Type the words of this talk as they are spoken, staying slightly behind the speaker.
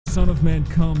Son of Man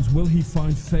comes, will he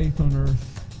find faith on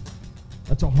earth?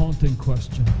 That's a haunting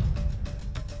question.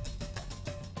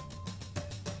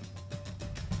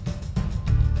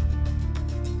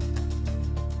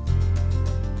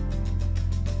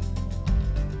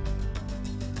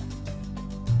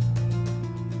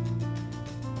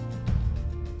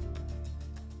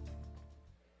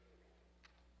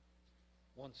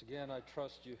 Once again, I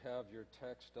trust you have your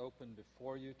text open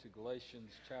before you to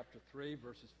Galatians chapter 3,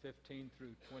 verses 15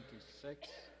 through 26.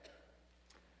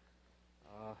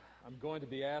 I'm going to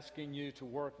be asking you to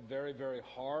work very, very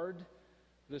hard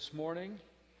this morning.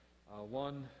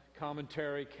 One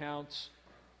commentary counts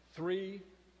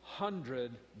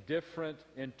 300 different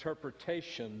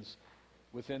interpretations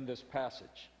within this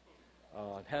passage.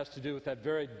 It has to do with that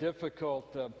very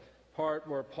difficult part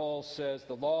where Paul says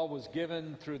the law was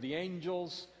given through the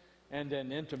angels and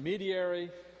an intermediary.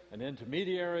 An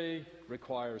intermediary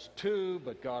requires two,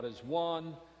 but God is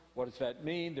one. What does that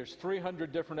mean? There's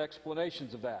 300 different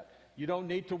explanations of that. You don't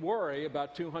need to worry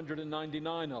about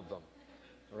 299 of them.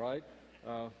 All right?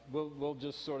 We'll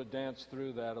just sort of dance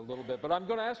through that a little bit. But I'm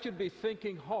going to ask you to be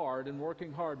thinking hard and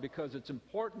working hard, because it's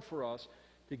important for us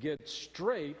to get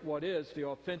straight what is the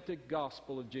authentic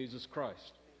gospel of Jesus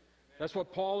Christ. That's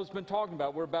what Paul has been talking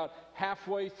about. We're about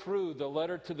halfway through the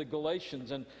letter to the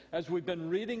Galatians, and as we've been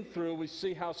reading through, we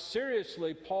see how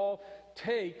seriously Paul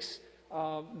takes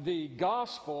the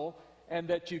gospel, and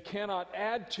that you cannot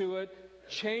add to it,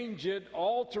 change it,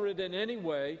 alter it in any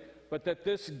way, but that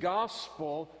this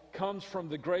gospel comes from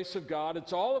the grace of God.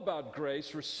 It's all about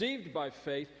grace, received by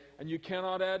faith, and you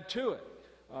cannot add to it.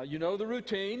 You know the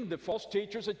routine. The false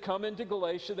teachers had come into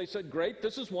Galatia. They said, great,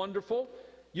 this is wonderful.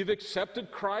 You've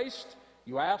accepted Christ.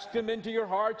 You asked Him into your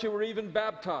heart. You were even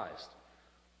baptized.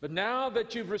 But now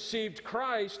that you've received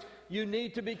Christ, you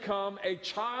need to become a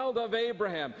child of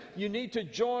Abraham. You need to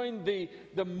join the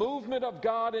movement of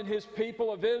God and His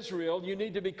people of Israel. You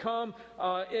need to become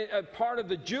a part of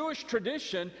the Jewish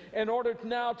tradition. In order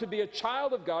now to be a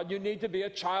child of God, you need to be a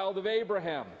child of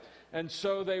Abraham. And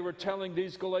so they were telling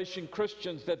these Galatian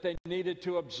Christians that they needed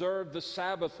to observe the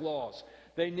Sabbath laws.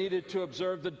 They needed to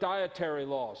observe the dietary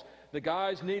laws. The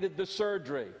guys needed the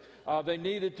surgery. They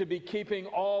needed to be keeping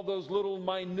all those little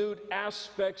minute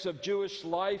aspects of Jewish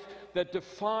life that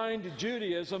defined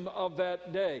Judaism of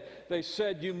that day. They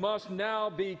said, you must now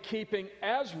be keeping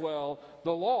as well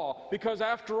the law, because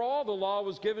after all, the law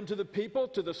was given to the people,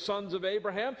 to the sons of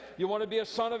Abraham. You want to be a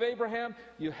son of Abraham?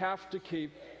 You have to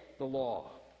keep the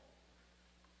law.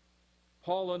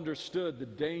 Paul understood the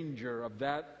danger of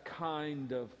that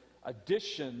kind of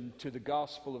addition to the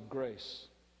gospel of grace.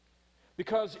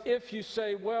 Because if you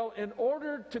say, well, in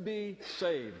order to be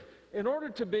saved, in order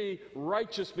to be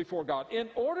righteous before God, in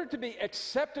order to be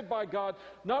accepted by God,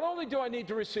 not only do I need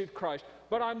to receive Christ,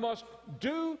 but I must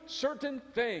do certain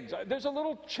things. There's a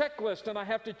little checklist, and I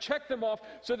have to check them off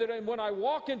so that when I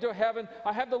walk into heaven,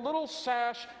 I have the little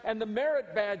sash and the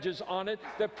merit badges on it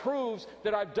that proves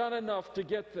that I've done enough to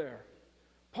get there.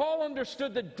 Paul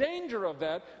understood the danger of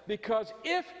that, because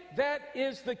if that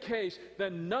is the case,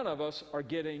 then none of us are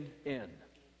getting in.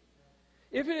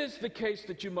 If it is the case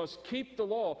that you must keep the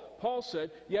law, Paul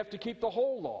said you have to keep the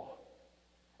whole law.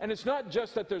 And it's not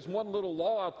just that there's one little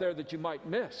law out there that you might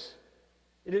miss.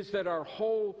 It is that our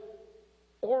whole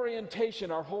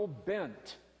orientation, our whole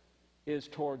bent is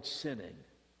towards sinning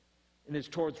and is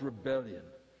towards rebellion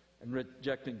and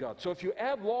rejecting God. So if you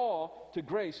add law to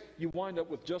grace, you wind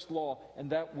up with just law, and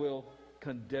that will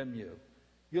condemn you.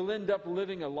 You'll end up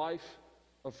living a life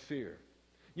of fear.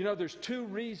 You know, there's two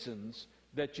reasons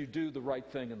that you do the right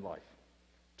thing in life.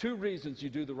 Two reasons you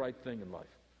do the right thing in life.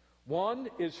 One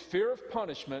is fear of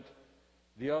punishment.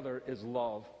 The other is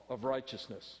love of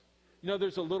righteousness. You know,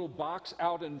 there's a little box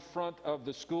out in front of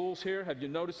the schools here. Have you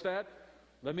noticed that?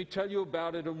 Let me tell you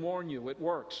about it and warn you, it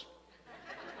works.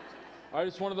 All right,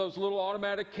 it's one of those little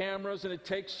automatic cameras, and it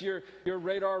takes your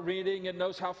radar reading. It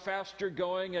knows how fast you're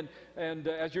going, and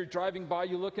as you're driving by,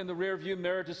 you look in the rear view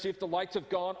mirror to see if the lights have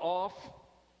gone off.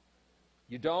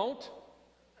 You don't?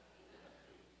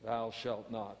 Thou shalt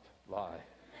not lie.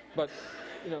 But,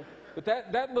 you know, but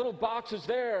that little box is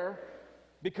there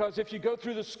because if you go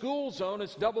through the school zone,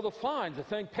 it's double the fine. The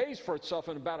thing pays for itself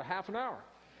in about a half an hour.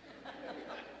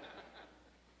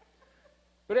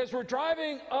 But as we're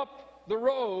driving up the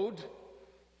road,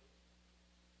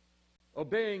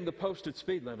 obeying the posted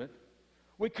speed limit,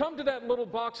 we come to that little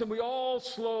box and we all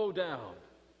slow down.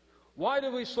 Why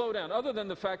do we slow down? Other than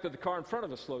the fact that the car in front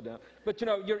of us slowed down. But you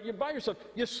know, you're by yourself.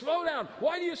 You slow down.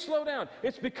 Why do you slow down?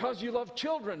 It's because you love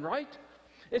children, right?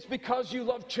 It's because you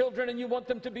love children and you want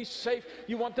them to be safe.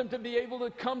 You want them to be able to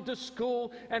come to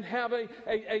school and have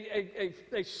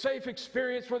a safe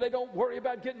experience where they don't worry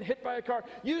about getting hit by a car.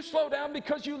 You slow down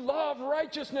because you love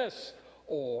righteousness,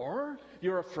 or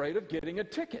you're afraid of getting a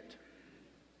ticket.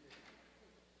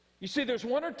 You see, there's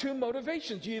one or two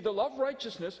motivations. You either love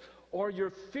righteousness or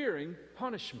you're fearing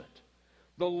punishment.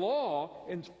 The law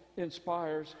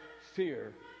inspires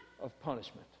fear of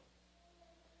punishment.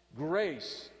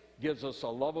 Grace gives us a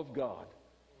love of God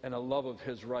and a love of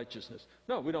His righteousness.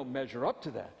 No, we don't measure up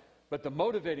to that. But the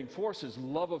motivating force is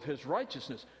love of His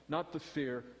righteousness, not the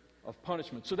fear of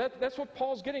punishment. So that's what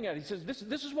Paul's getting at. He says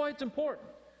this is why it's important.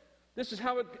 This is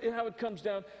how it comes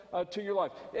down to your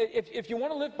life. If you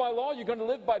want to live by law, you're going to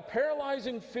live by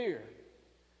paralyzing fear.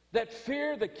 That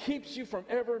fear that keeps you from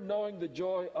ever knowing the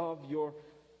joy of your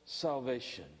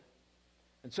salvation.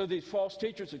 And so these false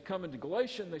teachers had come into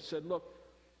Galatia and they said, look,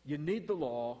 you need the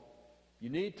law. You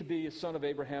need to be a son of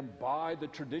Abraham by the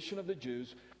tradition of the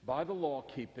Jews, by the law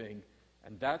keeping,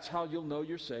 and that's how you'll know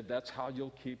you're saved. That's how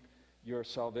you'll keep your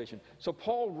salvation. So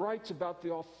Paul writes about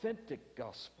the authentic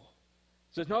gospel.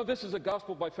 He says, no, this is a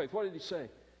gospel by faith. What did he say?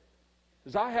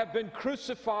 He says, I have been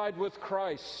crucified with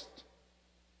Christ.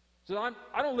 He says,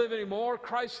 I don't live anymore.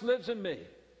 Christ lives in me.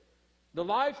 The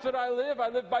life that I live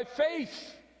by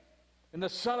faith in the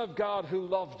Son of God who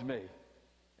loved me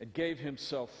and gave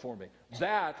Himself for me.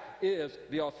 That is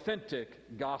the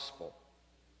authentic gospel.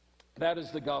 That is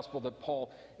the gospel that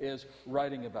Paul is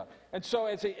writing about. And so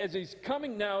as he's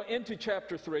coming now into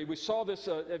chapter 3, we saw this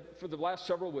for the last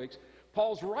several weeks,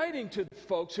 Paul's writing to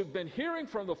folks who've been hearing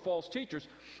from the false teachers,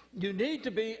 you need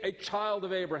to be a child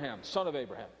of Abraham, son of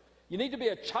Abraham. You need to be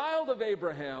a child of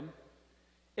Abraham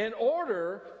in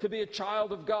order to be a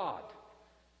child of God.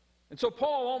 And so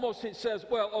Paul almost says,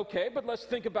 well, okay, but let's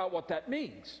think about what that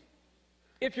means.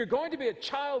 If you're going to be a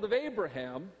child of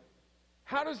Abraham,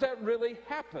 how does that really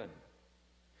happen?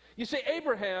 You see,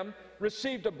 Abraham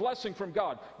received a blessing from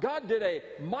God. God did a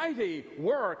mighty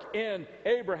work in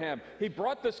Abraham. He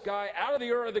brought this guy out of the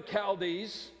Ur of the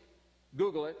Chaldees.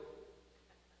 Google it.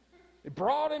 He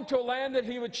brought him to a land that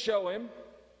He would show him,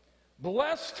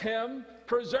 blessed him,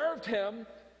 preserved him,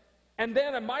 and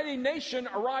then a mighty nation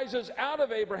arises out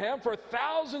of Abraham for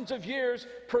thousands of years,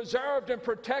 preserved and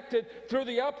protected through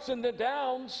the ups and the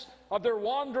downs of their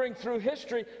wandering through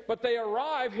history. But they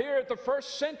arrive here at the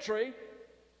first century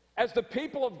as the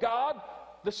people of God,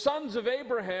 the sons of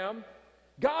Abraham.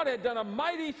 God had done a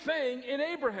mighty thing in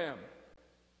Abraham.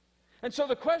 And so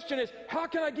the question is, how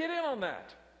can I get in on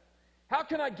that? How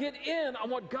can I get in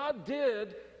on what God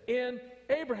did in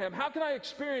Abraham? How can I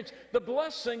experience the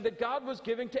blessing that God was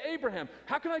giving to Abraham?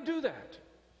 How can I do that?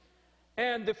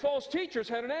 And the false teachers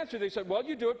had an answer. They said, well,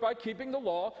 you do it by keeping the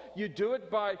law. You do it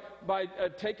by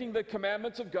taking the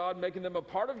commandments of God, making them a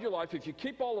part of your life. If you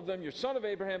keep all of them, you're son of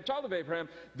Abraham, child of Abraham.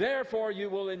 Therefore, you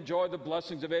will enjoy the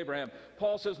blessings of Abraham.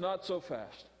 Paul says, not so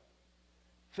fast.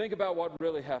 Think about what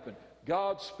really happened.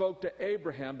 God spoke to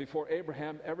Abraham before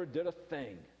Abraham ever did a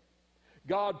thing.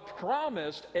 God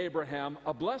promised Abraham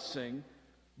a blessing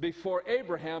before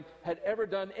Abraham had ever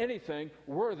done anything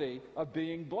worthy of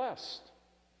being blessed.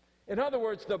 In other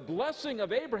words, the blessing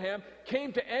of Abraham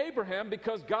came to Abraham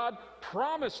because God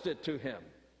promised it to him,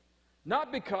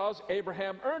 not because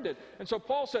Abraham earned it. And so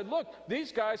Paul said, look,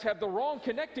 these guys have the wrong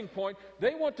connecting point.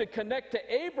 They want to connect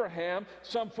to Abraham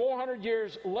some 400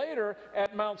 years later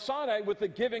at Mount Sinai with the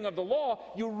giving of the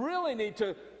law. You really need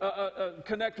to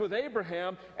connect with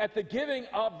Abraham at the giving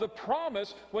of the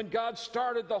promise when God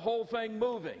started the whole thing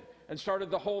moving and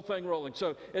started the whole thing rolling.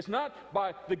 So it's not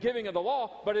by the giving of the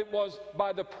law, but it was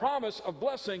by the promise of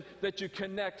blessing that you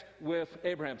connect with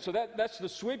Abraham. So that's the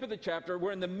sweep of the chapter.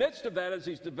 We're in the midst of that as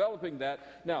he's developing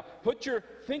that. Now, put your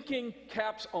thinking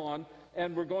caps on,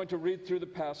 and we're going to read through the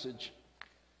passage.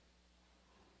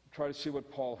 Try to see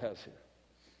what Paul has here.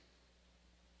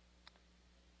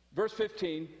 Verse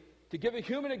 15, to give a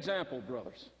human example,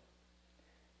 brothers,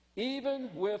 even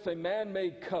with a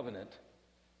man-made covenant,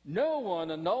 no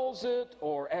one annuls it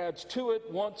or adds to it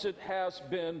once it has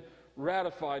been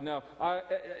ratified. Now,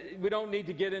 we don't need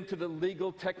to get into the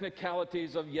legal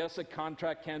technicalities of, yes, a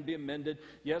contract can be amended.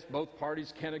 Yes, both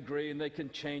parties can agree and they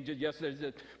can change it. Yes, there's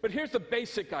it. But here's the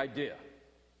basic idea.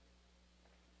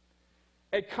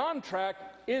 A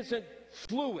contract isn't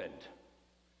fluid.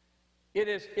 It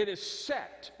is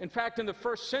set. In fact, in the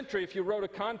first century, if you wrote a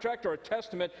contract or a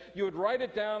testament, you would write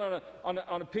it down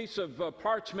on a piece of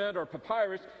parchment or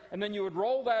papyrus, and then you would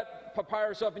roll that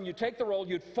papyrus up, and you'd take the roll,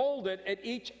 you'd fold it at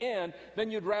each end,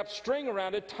 then you'd wrap string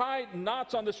around it, tie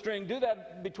knots on the string, do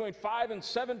that between 5 and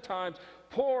 7 times,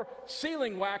 pour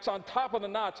sealing wax on top of the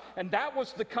knots, and that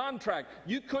was the contract.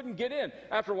 You couldn't get in.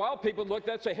 After a while, people looked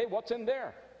at it and say, hey, what's in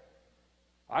there?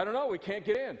 I don't know, we can't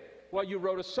get in. Well, you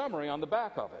wrote a summary on the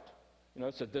back of it. You know,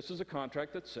 it said, this is a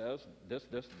contract that says this,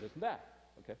 and that.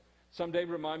 Okay? Someday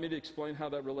remind me to explain how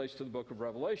that relates to the book of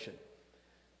Revelation.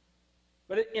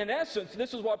 But in essence,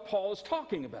 this is what Paul is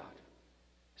talking about.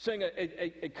 Saying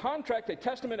a contract, a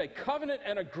testament, a covenant,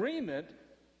 an agreement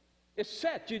is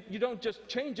set. You don't just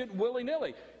change it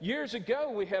willy-nilly. Years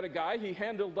ago, we had a guy, he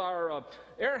handled our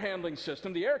air handling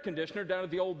system, the air conditioner, down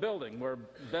at the old building where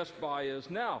Best Buy is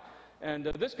now. And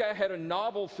this guy had a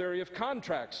novel theory of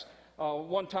contracts.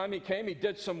 One time he came, he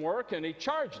did some work, and he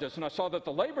charged us. And I saw that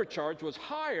the labor charge was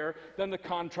higher than the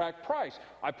contract price.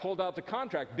 I pulled out the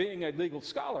contract, being a legal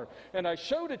scholar, and I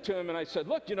showed it to him, and I said,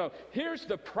 look, you know, here's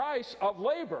the price of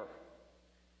labor.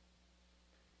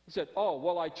 He said, oh,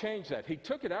 well, I changed that. He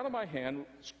took it out of my hand,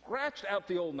 scratched out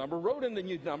the old number, wrote in the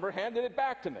new number, handed it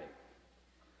back to me.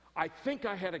 I think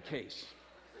I had a case.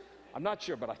 I'm not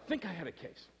sure, but I think I had a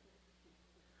case.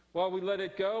 Well, we let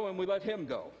it go, and we let him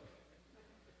go.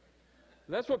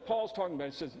 That's what Paul's talking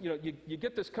about. He says, you know, you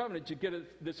get this covenant, you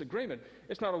get this agreement.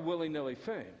 It's not a willy-nilly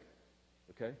thing,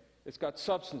 okay? It's got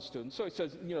substance to it. And so he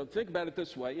says, you know, think about it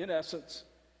this way. In essence,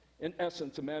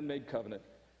 a man-made covenant,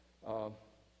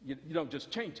 you don't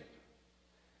just change it.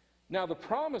 Now, the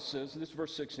promises, this is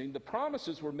verse 16, the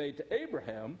promises were made to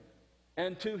Abraham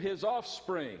and to his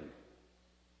offspring.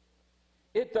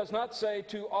 It does not say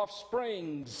to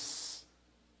offsprings,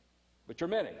 which are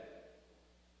many,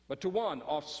 but to one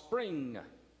offspring,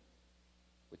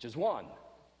 which is one.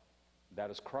 That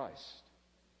is Christ.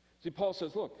 See, Paul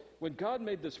says, look, when God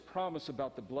made this promise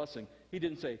about the blessing, he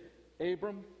didn't say,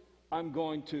 Abram, I'm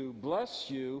going to bless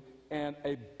you, and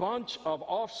a bunch of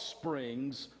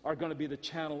offsprings are going to be the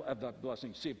channel of that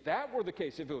blessing. See, if that were the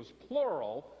case, if it was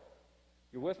plural,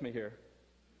 you're with me here?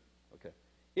 Okay.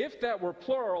 If that were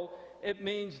plural, it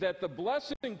means that the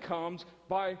blessing comes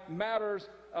by matters,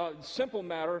 simple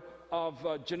matter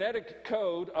of genetic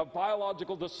code of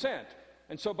biological descent.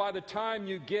 And so by the time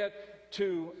you get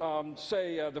to,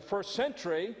 say, the first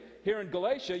century, here in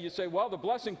Galatia, you say, well, the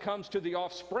blessing comes to the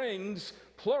offsprings,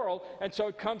 plural, and so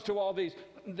it comes to all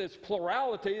this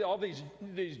plurality, all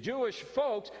these Jewish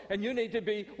folks, and you need to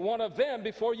be one of them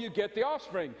before you get the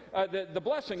offspring, the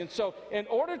blessing. And so in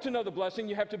order to know the blessing,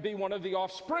 you have to be one of the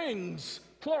offsprings,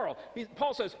 plural.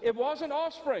 Paul says, it wasn't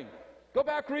offspring. Go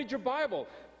back, read your Bible.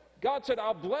 God said,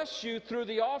 I'll bless you through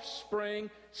the offspring,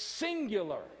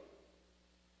 singular.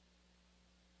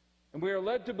 And we are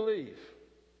led to believe,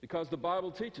 because the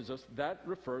Bible teaches us, that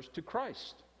refers to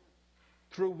Christ.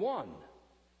 Through one,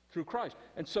 through Christ.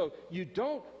 And so you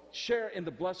don't share in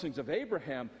the blessings of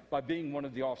Abraham by being one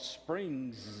of the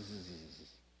offsprings.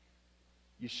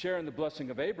 You share in the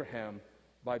blessing of Abraham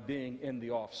by being in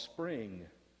the offspring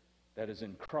that is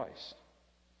in Christ.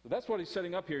 So that's what he's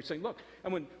setting up here. He's saying, look,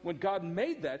 and when God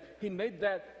made that, he made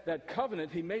that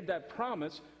covenant, he made that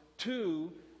promise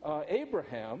to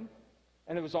Abraham,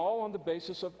 and it was all on the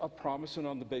basis of a promise and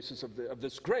on the basis of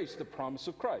this grace, the promise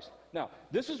of Christ. Now,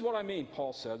 this is what I mean,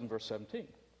 Paul says in verse 17.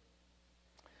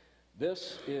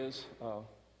 This is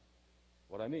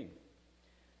what I mean.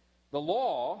 The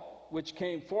law, which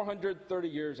came 430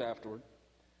 years afterward,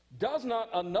 does not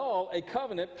annul a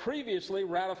covenant previously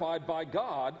ratified by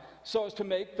God so as to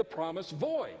make the promise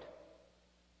void.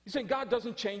 He's saying God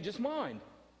doesn't change his mind.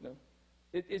 No.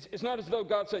 It's not as though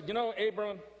God said, you know,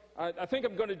 Abram, I think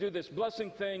I'm going to do this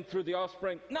blessing thing through the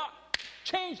offspring. No,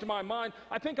 changed my mind.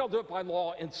 I think I'll do it by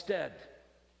law instead.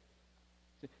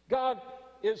 God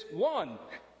is one.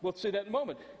 We'll see that in a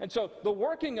moment. And so the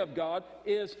working of God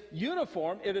is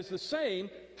uniform. It is the same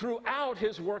throughout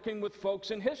his working with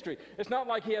folks in history. It's not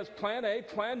like he has plan A,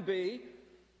 plan B.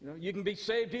 You know, you can be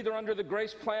saved either under the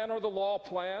grace plan or the law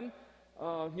plan,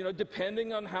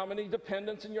 depending on how many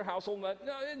dependents in your household. No,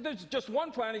 there's just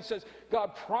one plan. He says,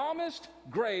 God promised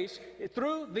grace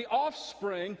through the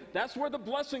offspring. That's where the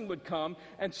blessing would come.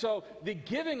 And so the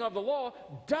giving of the law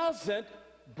doesn't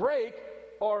break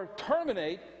or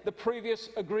terminate the previous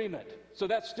agreement. So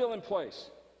that's still in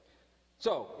place.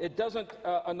 So it doesn't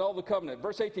annul the covenant.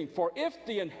 Verse 18, for if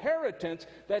the inheritance,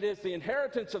 that is the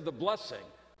inheritance of the blessing,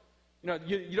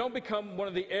 you don't become one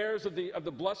of the heirs of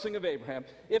the blessing of Abraham.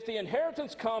 If the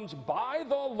inheritance comes by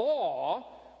the law,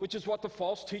 which is what the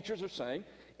false teachers are saying,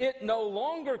 it no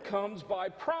longer comes by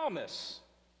promise,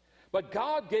 but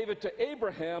God gave it to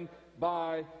Abraham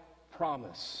by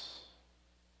promise.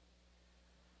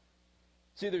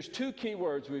 See, there's two key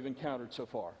words we've encountered so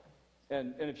far.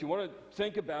 And if you want to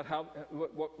think about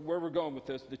where we're going with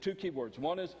this, the two key words.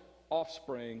 One is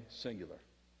offspring, singular.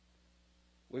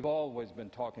 We've always been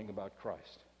talking about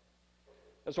Christ.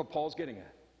 That's what Paul's getting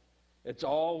at. It's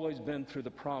always been through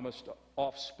the promised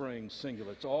offspring,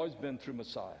 singular. It's always been through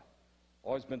Messiah.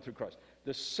 Always been through Christ.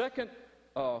 The second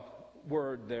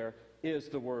word there is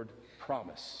the word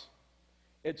promise.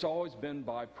 It's always been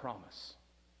by promise.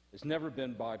 It's never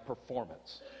been by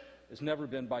performance. It's never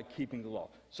been by keeping the law.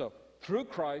 So, through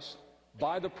Christ,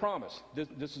 by the promise.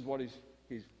 This is what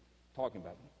he's talking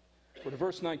about. We're to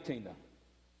verse 19 now.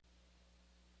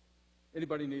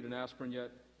 Anybody need an aspirin yet?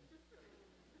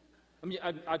 I mean,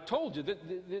 I told you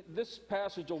that this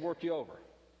passage will work you over.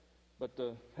 But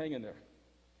hang in there.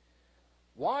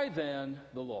 Why then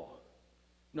the law?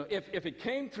 No, if it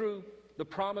came through the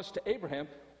promise to Abraham,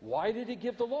 why did he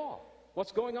give the law?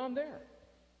 What's going on there?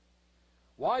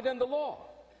 Why then the law?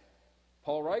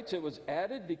 Paul writes it was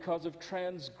added because of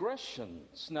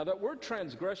transgressions. Now that word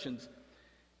transgressions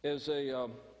is a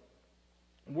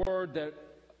word that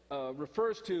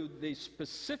refers to the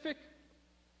specific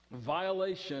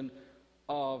violation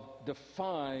of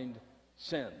defined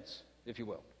sins, if you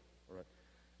will. All right.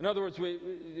 In other words,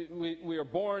 we are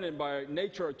born and by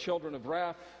nature are children of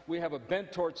wrath. We have a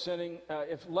bent toward sinning.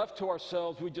 If left to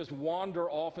ourselves, we just wander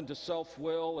off into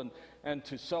self-will and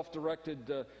to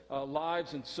self-directed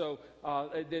lives. And so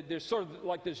there's sort of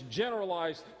like this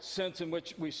generalized sense in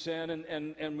which we sin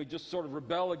and we just sort of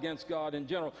rebel against God in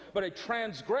general. But a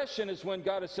transgression is when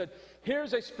God has said,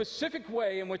 here's a specific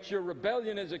way in which your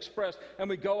rebellion is expressed, and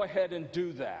we go ahead and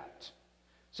do that.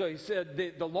 So he said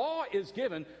the law is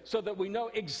given so that we know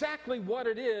exactly what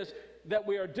it is that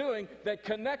we are doing that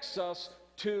connects us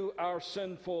to our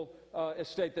sinful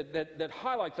estate, that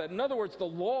highlights that. In other words, the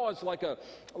law is like a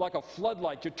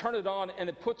floodlight. You turn it on and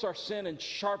it puts our sin in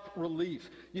sharp relief.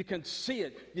 You can see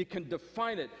it. You can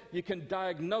define it. You can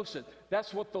diagnose it.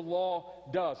 That's what the law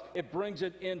does. It brings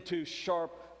it into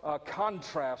sharp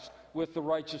contrast with the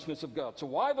righteousness of God. So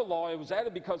why the law? It was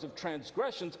added because of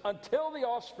transgressions until the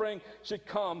offspring should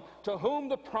come to whom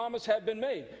the promise had been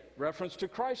made. Reference to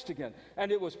Christ again.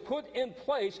 And it was put in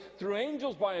place through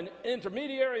angels by an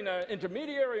intermediary. Now,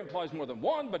 intermediary implies more than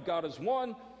one, but God is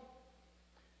one.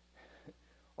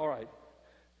 All right.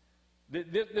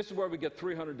 This is where we get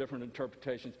 300 different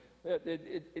interpretations.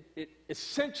 It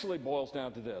essentially boils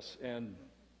down to this, and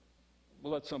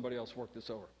we'll let somebody else work this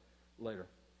over later.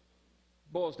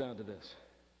 Boils down to this.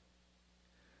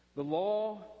 The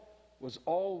law was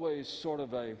always sort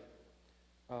of a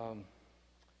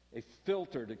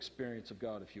filtered experience of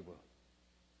God, if you will.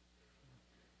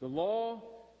 The law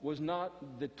was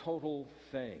not the total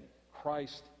thing.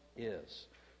 Christ is.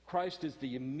 Christ is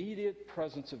the immediate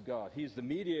presence of God. He is the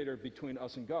mediator between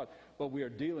us and God, but we are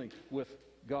dealing with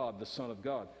God, the Son of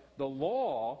God. The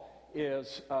law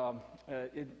is,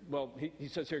 he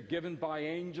says here, given by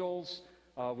angels.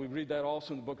 We read that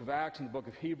also in the book of Acts and the book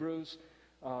of Hebrews,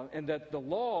 and that the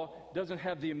law doesn't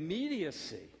have the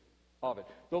immediacy of it.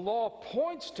 The law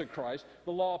points to Christ.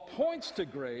 The law points to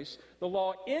grace. The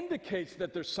law indicates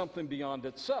that there's something beyond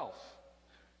itself.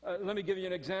 Let me give you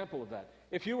an example of that.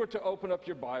 If you were to open up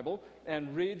your Bible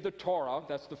and read the Torah,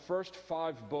 that's the first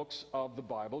 5 books of the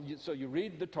Bible. So you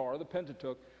read the Torah, the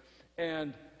Pentateuch,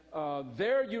 and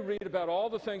there you read about all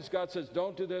the things God says,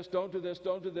 don't do this, don't do this,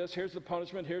 don't do this, here's the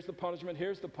punishment, here's the punishment,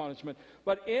 here's the punishment.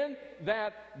 But in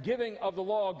that giving of the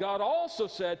law, God also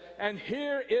said, and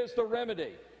here is the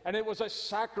remedy. And it was a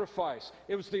sacrifice.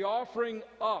 It was the offering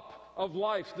up of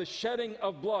life, the shedding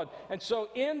of blood. And so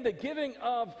in the giving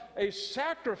of a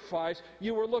sacrifice,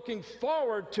 you were looking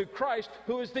forward to Christ,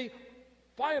 who is the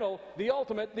final, the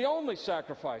ultimate, the only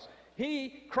sacrifice.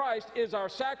 He, Christ, is our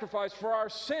sacrifice for our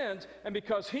sins, and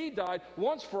because He died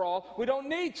once for all, we don't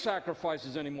need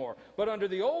sacrifices anymore. But under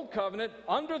the Old Covenant,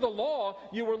 under the law,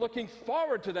 you were looking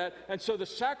forward to that, and so the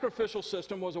sacrificial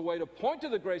system was a way to point to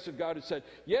the grace of God who said,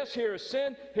 yes, here is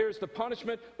sin, here's the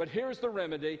punishment, but here's the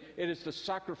remedy. It is the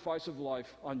sacrifice of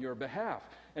life on your behalf.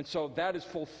 And so that is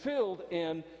fulfilled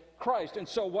in Christ. And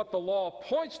so what the law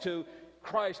points to,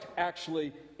 Christ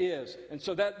actually is. And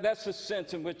so that's the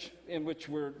sense in which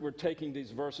we're taking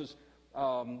these verses.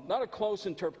 Not a close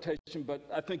interpretation, but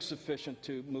I think sufficient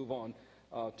to move on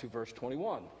to verse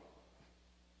 21.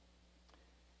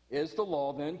 Is the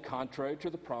law then contrary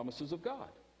to the promises of God?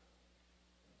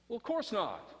 Well, of course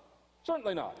not.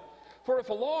 Certainly not. For if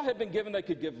a law had been given that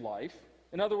could give life,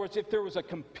 in other words, if there was a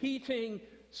competing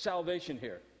salvation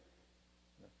here,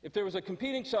 If there was a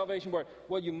competing salvation where,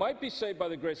 well, you might be saved by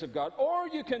the grace of God, or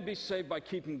you can be saved by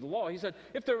keeping the law, he said,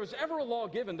 if there was ever a law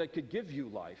given that could give you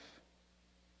life,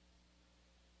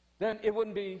 then it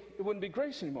wouldn't be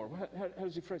grace anymore. How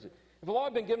does he phrase it? If a law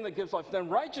had been given that gives life, then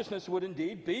righteousness would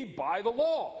indeed be by the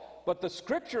law. But the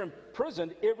Scripture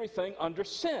imprisoned everything under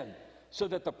sin, so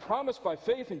that the promise by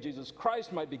faith in Jesus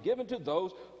Christ might be given to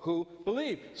those who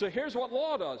believe. So here's what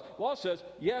law does. Law says,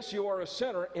 yes, you are a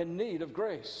sinner in need of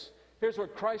grace. Here's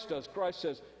what Christ does. Christ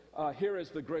says, here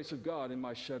is the grace of God in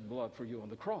my shed blood for you on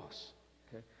the cross.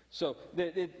 Okay? So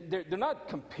they're not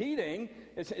competing.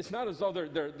 It's not as though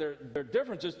they're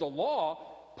differences. The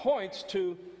law points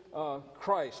to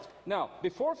Christ. Now,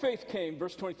 before faith came,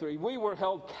 verse 23, we were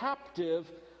held captive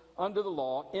under the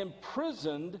law,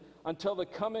 imprisoned until the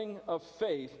coming of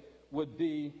faith would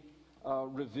be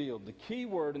revealed. The key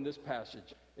word in this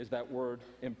passage is that word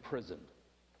imprisoned.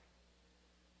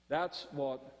 That's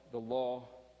what the law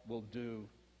will do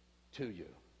to you.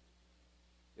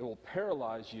 It will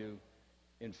paralyze you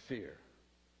in fear.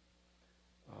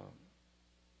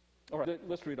 All right,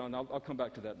 let's read on. I'll come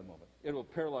back to that in a moment. It will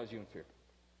paralyze you in fear.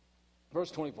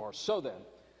 Verse 24, so then,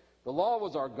 the law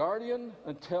was our guardian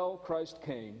until Christ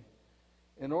came,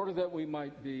 in order that we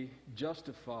might be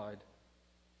justified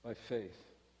by faith.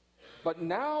 But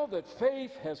now that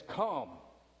faith has come,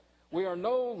 we are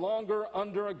no longer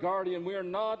under a guardian. We are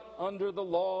not under the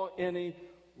law any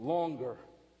longer.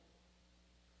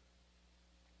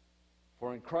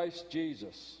 For in Christ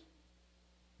Jesus,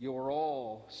 you are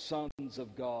all sons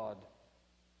of God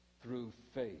through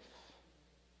faith.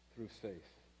 Through faith.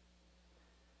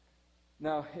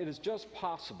 Now, it is just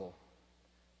possible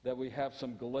that we have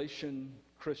some Galatian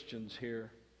Christians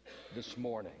here this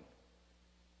morning.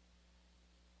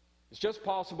 It's just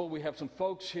possible we have some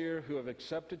folks here who have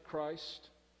accepted Christ.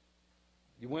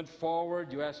 You went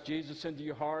forward, you asked Jesus into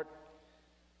your heart.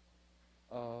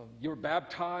 You were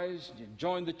baptized, you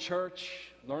joined the church,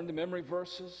 learned the memory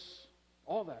verses,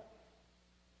 all that.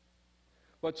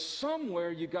 But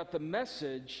somewhere you got the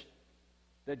message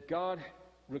that God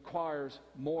requires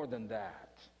more than that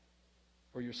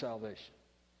for your salvation.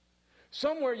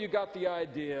 Somewhere you got the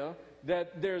idea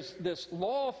that there's this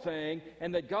law thing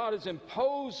and that God is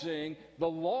imposing the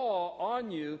law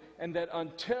on you, and that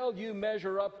until you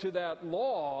measure up to that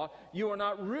law, you are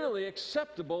not really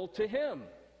acceptable to Him.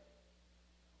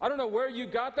 I don't know where you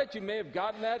got that. You may have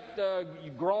gotten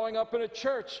that growing up in a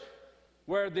church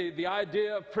where the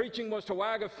idea of preaching was to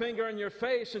wag a finger in your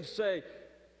face and say,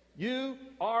 you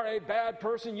are a bad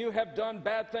person. You have done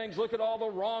bad things. Look at all the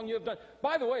wrong you have done.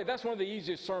 By the way, that's one of the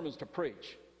easiest sermons to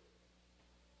preach.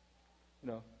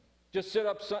 You know, just sit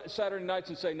up Saturday nights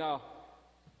and say, now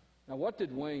what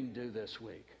did Wayne do this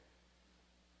week?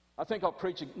 I think I'll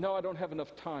preach. No, I don't have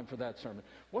enough time for that sermon.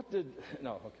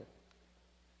 No, okay.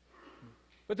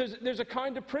 But there's a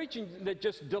kind of preaching that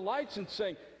just delights in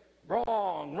saying,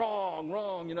 wrong, wrong,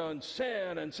 wrong, and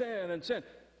sin and sin and sin.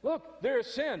 Look, there is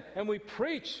sin, and we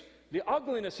preach the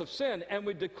ugliness of sin, and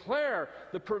we declare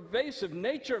the pervasive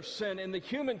nature of sin in the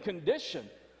human condition.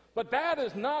 But that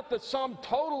is not the sum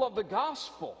total of the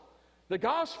gospel. The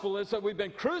gospel is that we've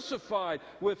been crucified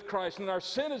with Christ, and our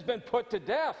sin has been put to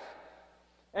death.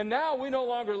 And now we no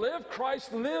longer live.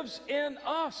 Christ lives in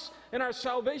us, and our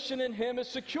salvation in Him is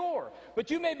secure. But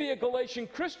you may be a Galatian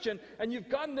Christian, and you've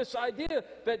gotten this idea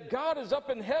that God is up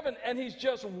in heaven, and He's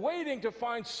just waiting to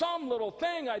find some little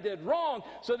thing I did wrong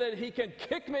so that He can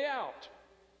kick me out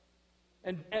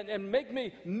and make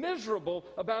me miserable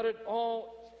about it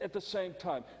all at the same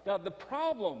time. Now, the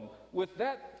problem with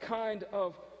that kind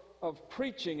of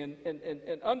preaching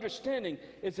and understanding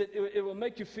is that it will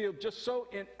make you feel just so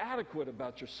inadequate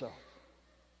about yourself.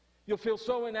 You'll feel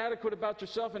so inadequate about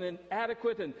yourself and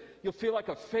inadequate, and you'll feel like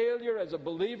a failure as a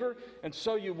believer, and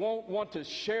so you won't want to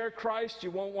share Christ. You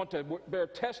won't want to bear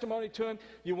testimony to Him.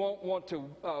 You won't want to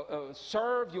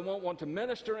serve. You won't want to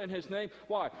minister in His name.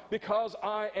 Why? Because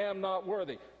I am not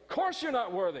worthy. Of course you're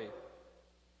not worthy.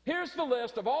 Here's the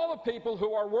list of all the people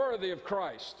who are worthy of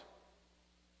Christ.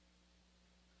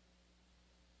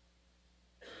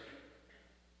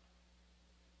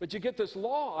 But you get this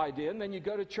law idea, and then you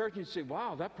go to church and you say,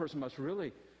 wow, that person must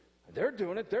really, they're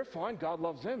doing it, they're fine, God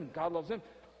loves them, and God loves them.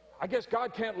 I guess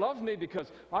God can't love me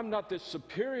because I'm not this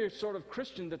superior sort of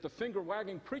Christian that the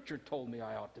finger-wagging preacher told me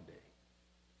I ought to be.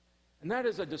 And that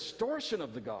is a distortion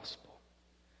of the gospel.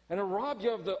 And it'll rob you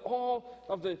of all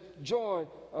of the joy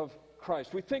of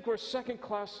Christ. We think we're a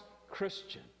second-class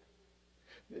Christian.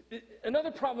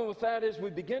 Another problem with that is we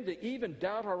begin to even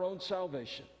doubt our own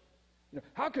salvation.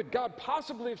 How could God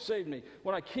possibly have saved me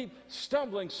when I keep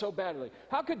stumbling so badly?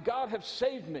 How could God have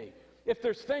saved me if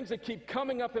there's things that keep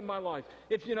coming up in my life,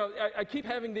 if, I keep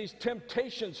having these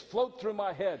temptations float through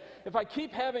my head, if I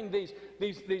keep having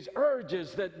these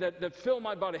urges that fill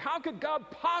my body, how could God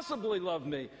possibly love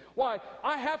me? Why?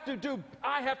 I have to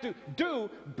do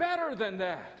better than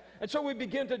that. And so we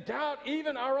begin to doubt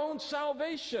even our own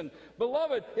salvation.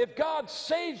 Beloved, if God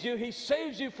saves you, He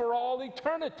saves you for all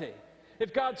eternity.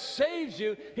 If God saves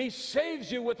you, He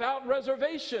saves you without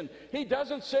reservation. He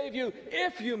doesn't save you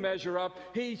if you measure up.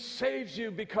 He saves you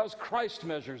because Christ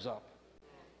measures up.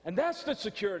 And that's the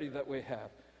security that we have.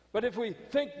 But if we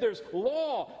think there's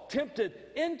law tempted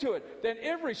into it, then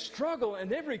every struggle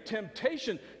and every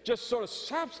temptation just sort of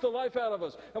saps the life out of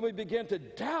us, and we begin to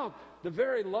doubt the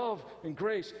very love and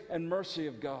grace and mercy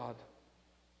of God.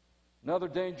 Another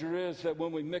danger is that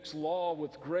when we mix law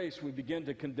with grace, we begin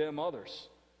to condemn others.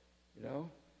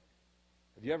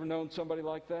 Have you ever known somebody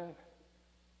like that?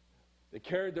 They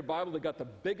carried their Bible, they got the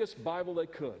biggest Bible they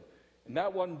could. And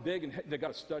that wasn't big, and they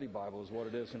got a study Bible is what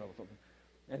it is,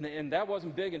 And that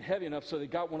wasn't big and heavy enough, so they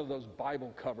got one of those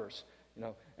Bible covers,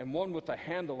 and one with a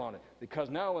handle on it, because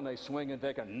now when they swing it,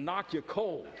 they can knock you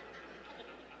cold.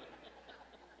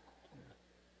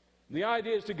 The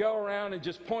idea is to go around and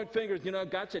just point fingers.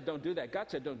 God said don't do that. God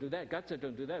said don't do that. God said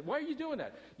don't do that. Why are you doing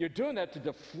that? You're doing that to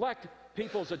deflect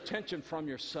people's attention from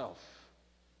yourself.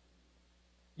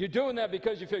 You're doing that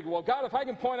because you figure, well, God, if I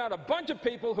can point out a bunch of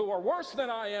people who are worse than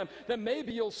I am, then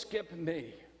maybe you'll skip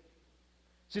me.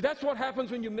 See, that's what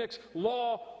happens when you mix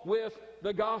law with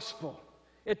the gospel.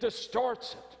 It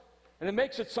distorts it, and it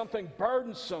makes it something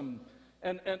burdensome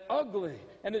and ugly,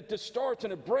 and it distorts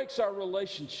and it breaks our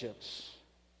relationships.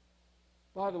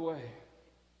 By the way,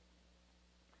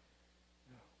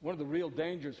 one of the real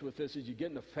dangers with this is you get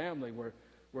in a family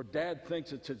where dad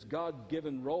thinks it's his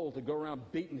God-given role to go around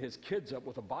beating his kids up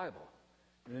with a Bible.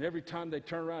 And then every time they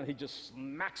turn around, he just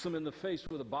smacks them in the face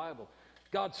with a Bible.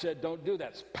 God said don't do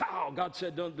that. Pow! God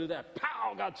said don't do that.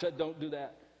 Pow! God said don't do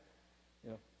that.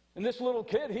 And this little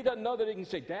kid, he doesn't know that he can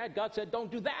say, Dad, God said don't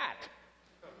do that.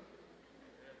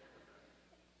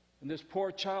 And this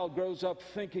poor child grows up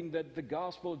thinking that the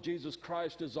gospel of Jesus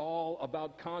Christ is all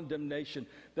about condemnation,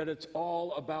 that it's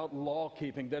all about law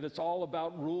keeping, that it's all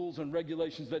about rules and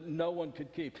regulations that no one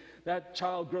could keep. That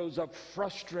child grows up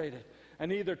frustrated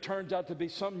and either turns out to be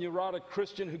some neurotic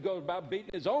Christian who goes about beating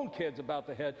his own kids about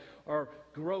the head, or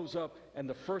grows up and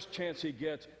the first chance he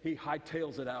gets, he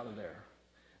hightails it out of there.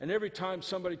 And every time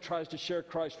somebody tries to share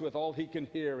Christ with, all he can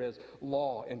hear is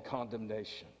law and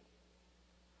condemnation.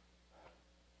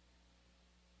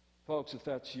 Folks, if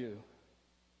that's you,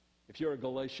 if you're a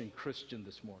Galatian Christian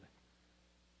this morning,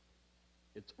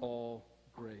 it's all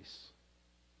grace.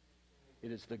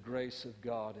 It is the grace of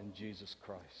God in Jesus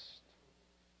Christ.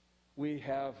 We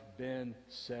have been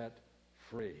set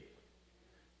free.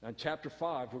 Now, in chapter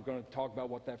 5, we're going to talk about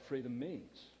what that freedom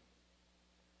means.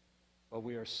 But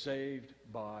we are saved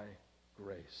by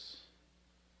grace.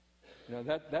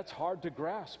 That's hard to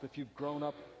grasp if you've grown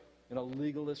up in a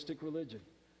legalistic religion.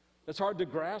 It's hard to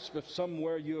grasp if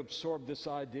somewhere you absorb this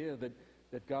idea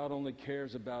that God only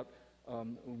cares about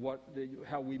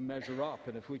how we measure up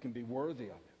and if we can be worthy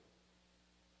of it.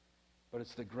 But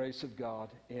it's the grace of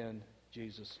God in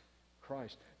Jesus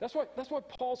Christ. That's why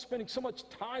Paul's spending so much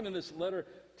time in this letter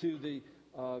to the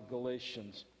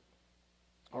Galatians.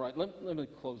 All right, let me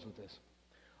close with this.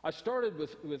 I started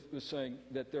with saying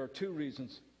that there are two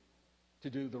reasons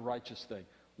to do the righteous thing.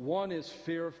 One is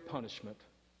fear of punishment.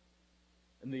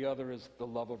 And the other is the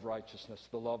love of righteousness,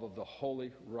 the love of the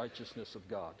holy righteousness of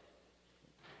God.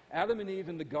 Adam and Eve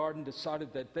in the garden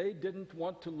decided that they didn't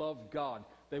want to love God.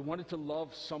 They wanted to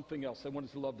love something else. They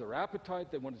wanted to love their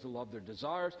appetite. They wanted to love their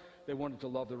desires. They wanted to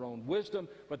love their own wisdom.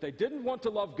 But they didn't want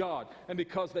to love God. And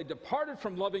because they departed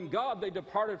from loving God, they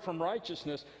departed from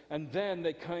righteousness. And then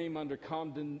they came under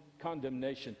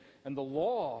condemnation. And the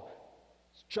law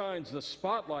shines the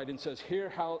spotlight and says, here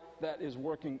how that is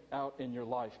working out in your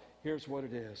life. Here's what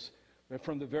it is. But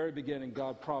from the very beginning,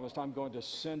 God promised, I'm going to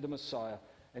send a Messiah,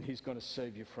 and he's going to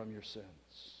save you from your sins.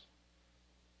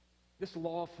 This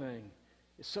law thing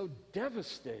is so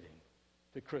devastating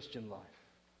to Christian life.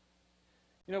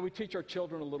 We teach our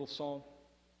children a little song.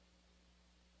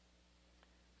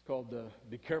 It's called,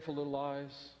 Be Careful, Little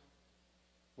Eyes,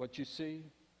 What You See.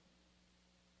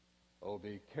 Oh,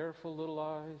 be careful, little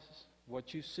eyes,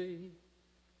 what you see.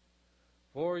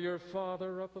 For your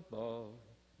Father up above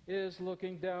is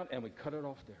looking down. And we cut it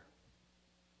off there.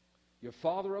 Your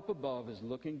Father up above is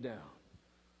looking down.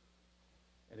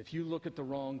 And if you look at the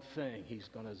wrong thing, he's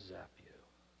going to zap you.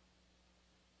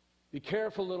 Be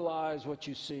careful, little eyes, what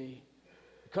you see.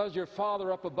 Because your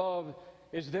Father up above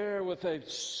is there with a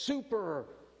super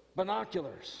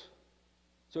binoculars.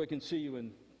 so he can see you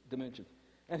in dimension.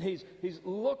 And he's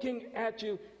looking at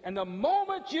you, and the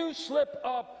moment you slip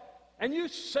up and you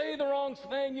say the wrong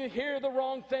thing, you hear the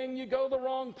wrong thing, you go the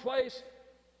wrong place,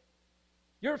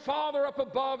 your Father up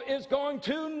above is going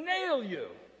to nail you.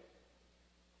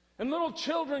 And little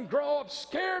children grow up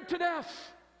scared to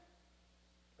death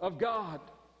of God.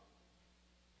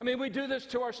 I mean, we do this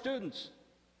to our students.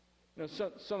 You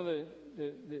know, some of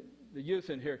the youth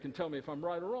in here can tell me if I'm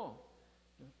right or wrong.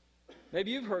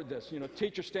 Maybe you've heard this. You know,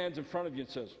 teacher stands in front of you and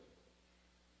says,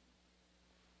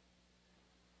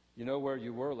 "You know where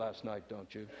you were last night,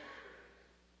 don't you?"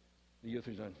 The youth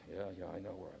is saying, yeah, I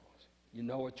know where I was. "You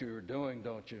know what you were doing,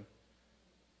 don't you?"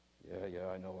 Yeah,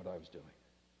 I know what I was doing.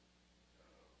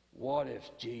 What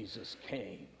if Jesus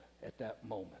came at that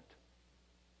moment?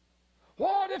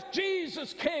 What if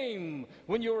Jesus came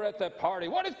when you were at that party?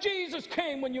 What if Jesus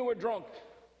came when you were drunk?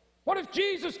 What if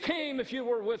Jesus came if you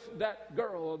were with that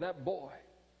girl or that boy?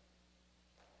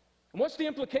 And what's the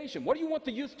implication? What do you want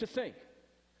the youth to think?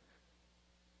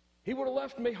 He would have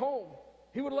left me home.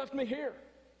 He would have left me here.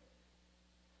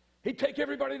 He'd take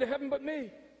everybody to heaven but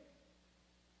me.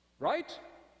 Right?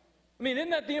 I mean,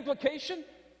 isn't that the implication?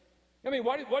 I mean,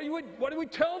 why do we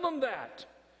tell them that?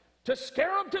 To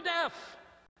scare them to death.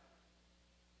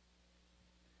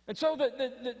 And so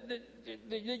the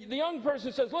young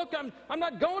person says, "Look, I'm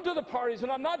not going to the parties, and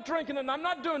I'm not drinking, and I'm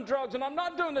not doing drugs, and I'm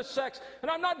not doing the sex,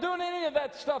 and I'm not doing any of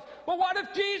that stuff. But what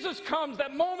if Jesus comes?"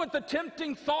 That moment the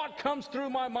tempting thought comes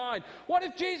through my mind. What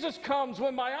if Jesus comes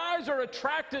when my eyes are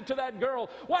attracted to that girl?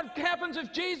 What happens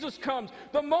if Jesus comes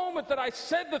the moment that I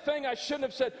said the thing I shouldn't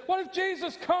have said? What if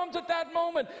Jesus comes at that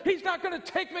moment? He's not going to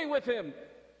take me with him.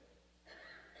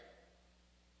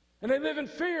 And they live in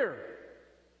fear.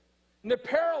 And they're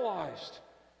paralyzed.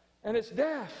 And it's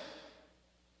death.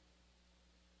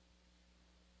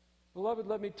 Beloved,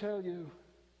 let me tell you,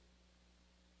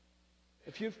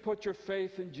 if you've put your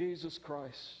faith in Jesus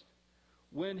Christ,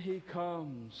 when he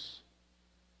comes,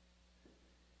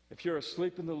 if you're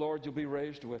asleep in the Lord, you'll be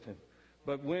raised with him.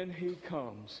 But when he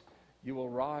comes, you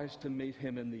will rise to meet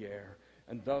him in the air,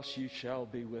 and thus you shall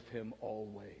be with him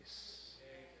always.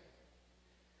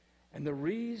 And the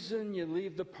reason you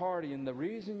leave the party, and the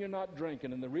reason you're not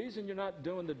drinking, and the reason you're not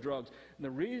doing the drugs, and the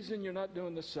reason you're not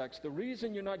doing the sex, the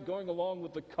reason you're not going along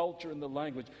with the culture and the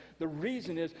language, the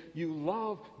reason is you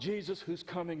love Jesus who's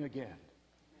coming again.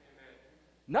 Amen.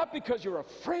 Not because you're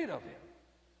afraid of him,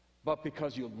 but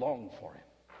because you long for him.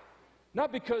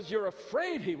 Not because you're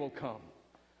afraid he will come,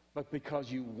 but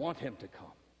because you want him to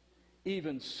come.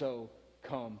 Even so,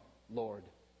 come, Lord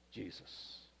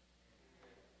Jesus.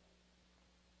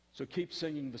 So keep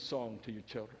singing the song to your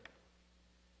children.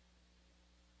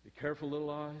 Be careful, little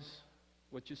eyes,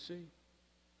 what you see.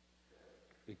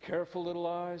 Be careful, little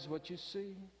eyes, what you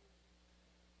see.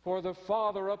 For the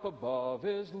Father up above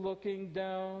is looking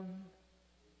down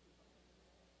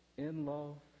in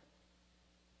love,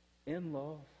 in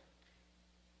love,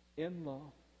 in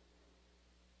love.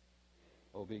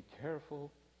 Oh, be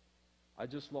careful. I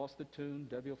just lost the tune.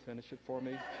 Debbie will finish it for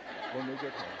me when we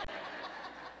get home.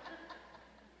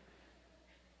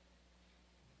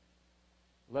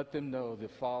 Let them know the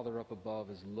Father up above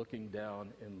is looking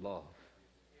down in love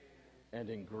and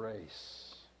in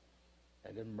grace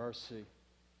and in mercy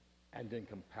and in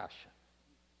compassion.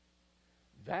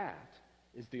 That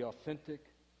is the authentic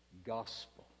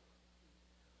gospel.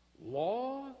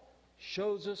 Law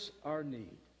shows us our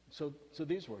need. So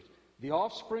these words, the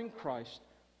offspring Christ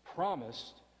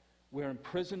promised we're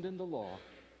imprisoned in the law,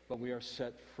 but we are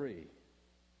set free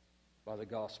by the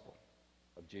gospel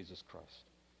of Jesus Christ.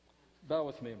 Bow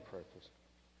with me in prayer, please.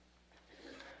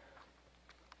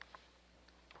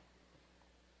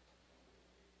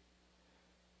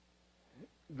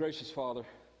 Gracious Father,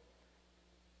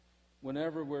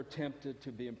 whenever we're tempted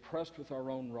to be impressed with our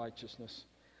own righteousness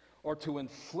or to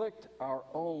inflict our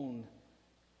own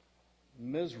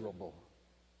miserable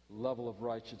level of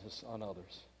righteousness on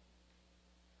others,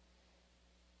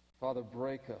 Father,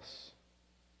 break us,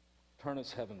 turn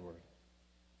us heavenward,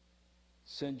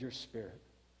 send your Spirit.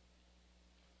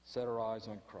 Set our eyes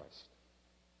on Christ.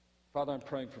 Father, I'm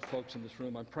praying for folks in this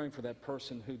room. I'm praying for that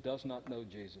person who does not know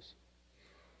Jesus.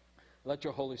 Let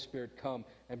your Holy Spirit come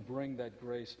and bring that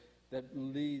grace that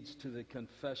leads to the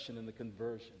confession and the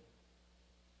conversion.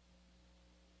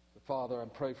 Father, I'm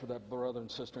praying for that brother and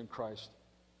sister in Christ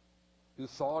who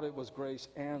thought it was grace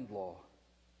and law.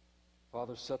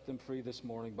 Father, set them free this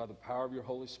morning by the power of your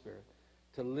Holy Spirit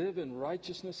to live in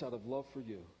righteousness out of love for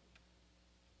you.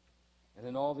 And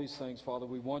in all these things, Father,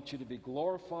 we want you to be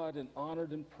glorified and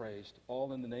honored and praised,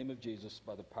 all in the name of Jesus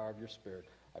by the power of your Spirit.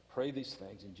 I pray these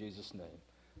things in Jesus' name.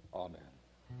 Amen.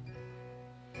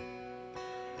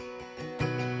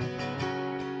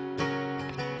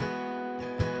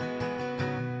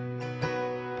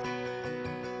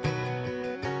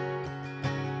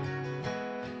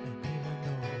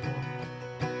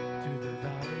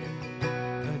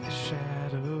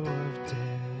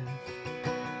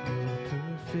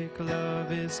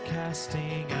 love is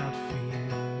casting out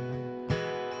fear.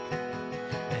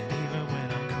 And even when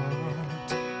I'm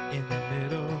caught in the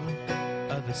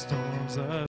middle of the storms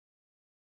of